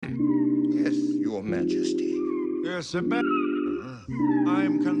Your Majesty. Yes, Sebastian.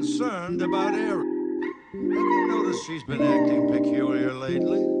 I'm concerned about Erin. Have you noticed she's been acting peculiar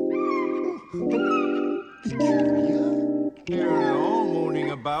lately? Peculiar? You know, mooning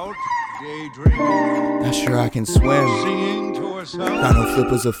about, daydreaming, Not sure I can swim. singing to herself. Got no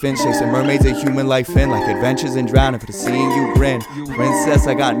flippers or fins, chasing mermaids a human life in, like adventures in drowning, but seeing you grin. Princess,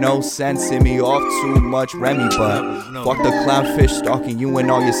 I got no sense in me, off too much Remy, but fuck the clownfish stalking you and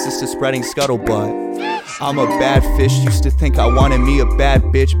all your sisters spreading scuttlebutt. I'm a bad fish, used to think I wanted me a bad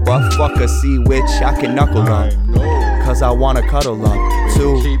bitch, but fuck a sea witch, I can knuckle up, cause I wanna cuddle up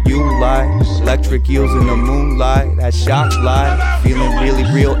to you like electric eels in the moonlight, that shock light, feeling really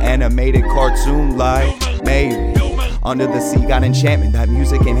real animated cartoon like, maybe under the sea got enchantment, that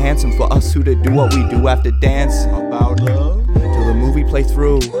music enhancing for us who to do what we do after dancing. About love? Till the movie play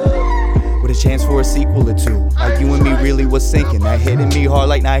through, with a chance for a sequel or two. Like you and me really was sinking, that hitting me hard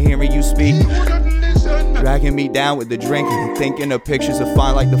like not hearing you speak. Dragging me down with the drinking and thinking of pictures of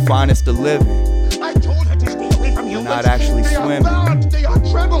fine like the finest of living. I told her to stay away from humans. Not actually They swimming. are bad. They are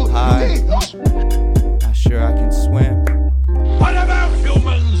trouble. Hi. Not sure I can swim. What about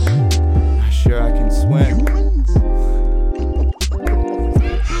humans? Not sure I can swim. Humans?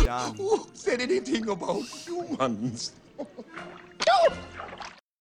 Johnny. Who said anything about humans?